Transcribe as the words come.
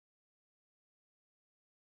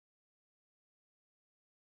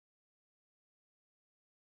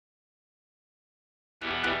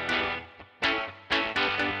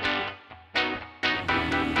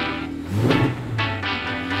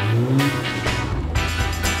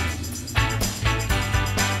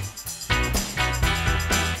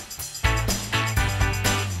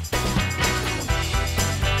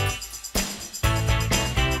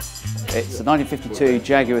It's a 1952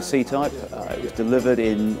 Jaguar C-Type. It was delivered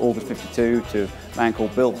in August '52 to a man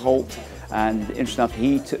called Bill Holt, and interesting enough,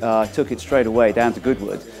 he took it straight away down to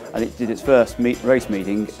Goodwood, and it did its first race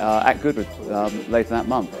meeting at Goodwood later that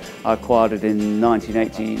month. I acquired it in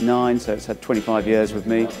 1989, so it's had 25 years with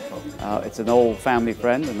me. It's an old family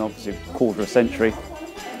friend, and obviously a quarter of a century.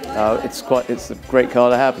 It's a great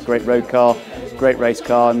car to have, a great road car, great race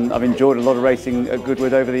car, and I've enjoyed a lot of racing at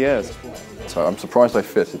Goodwood over the years. So I'm surprised I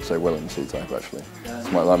fitted so well in the C-Type actually.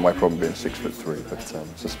 It's my problem being 6'3", but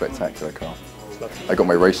it's a spectacular car. I got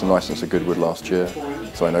my racing licence at Goodwood last year,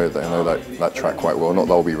 so I know that track quite well. Not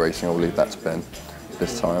that I'll be racing, I'll leave that to Ben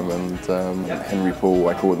this time. And Henry Poole,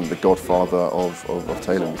 I call him the godfather of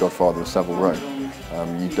tailoring, the godfather of Saville Row.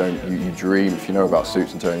 You dream, if you know about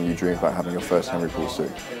suits and tailoring, you dream about having your first Henry Poole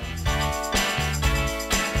suit.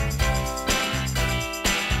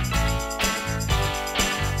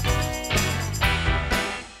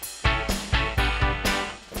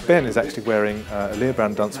 Ben is actually wearing a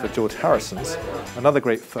Learbrand dunce for George Harrison's, another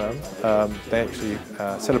great firm. They actually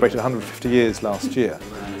celebrated 150 years last year.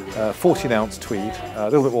 14-ounce tweed, a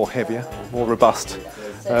little bit more heavier, more robust,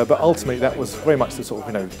 but ultimately that was very much the sort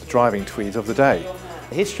of, the driving tweeds of the day.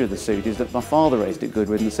 The history of the suit is that my father raced at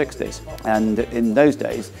Goodwood in the 60s, and in those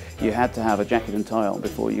days you had to have a jacket and tie on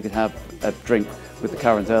before you could have a drink with the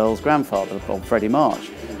current Earl's grandfather, Freddie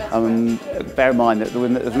March. Bear in mind that there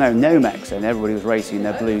was no Nomex then, everybody was racing in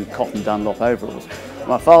their blue cotton Dunlop overalls.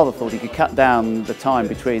 My father thought he could cut down the time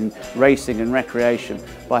between racing and recreation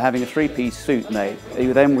by having a three-piece suit made. He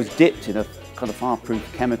then was dipped in a kind of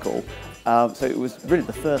fireproof chemical. So it was really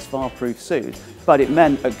the first fireproof suit, but it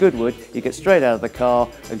meant at Goodwood you get straight out of the car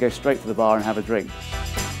and go straight to the bar and have a drink.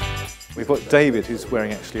 We've got David, who's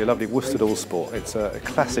wearing actually a lovely worsted all-sport. It's a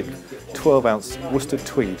classic 12-ounce worsted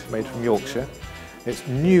tweed made from Yorkshire. It's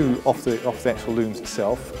new off the actual looms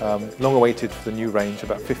itself, long awaited for the new range,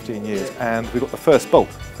 about 15 years, and we've got the first bolt,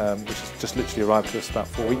 which has just literally arrived to us about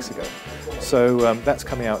 4 weeks ago. So that's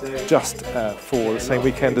coming out just for the same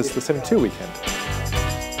weekend as the 72 weekend.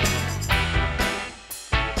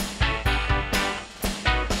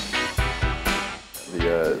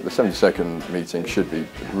 The 72nd meeting should be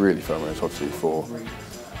really fun, obviously for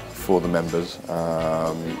the members,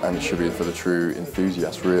 and it should be for the true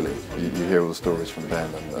enthusiasts. Really, you hear all the stories from Ben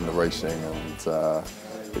and the racing, and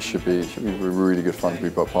it should be really good fun to be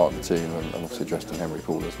part of the team, and obviously dressed in Henry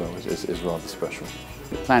Poole as well is rather special.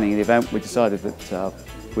 Planning the event, we decided that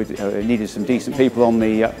we needed some decent people on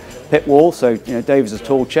the pit wall. So David's a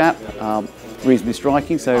tall chap. Reasonably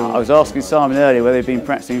striking, so I was asking Simon earlier whether he'd been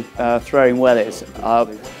practicing throwing wellies.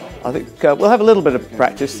 I think we'll have a little bit of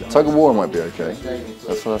practice. Tug of war might be okay.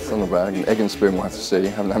 That's on the bag. Egg and spoon we'll have to see.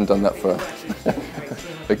 Haven't done that for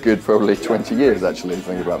a good probably 20 years actually,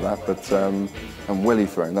 think about that. But and welly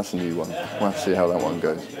throwing, that's a new one. We'll have to see how that one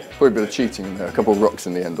goes. Probably a bit of cheating in there, a couple of rocks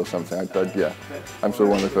in the end or something. Yeah, I'm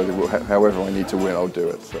sort of wondering if however I need to win, I'll do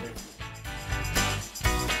it. So.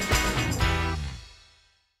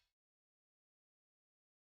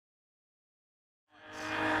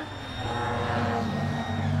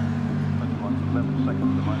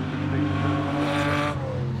 Seconds to -15.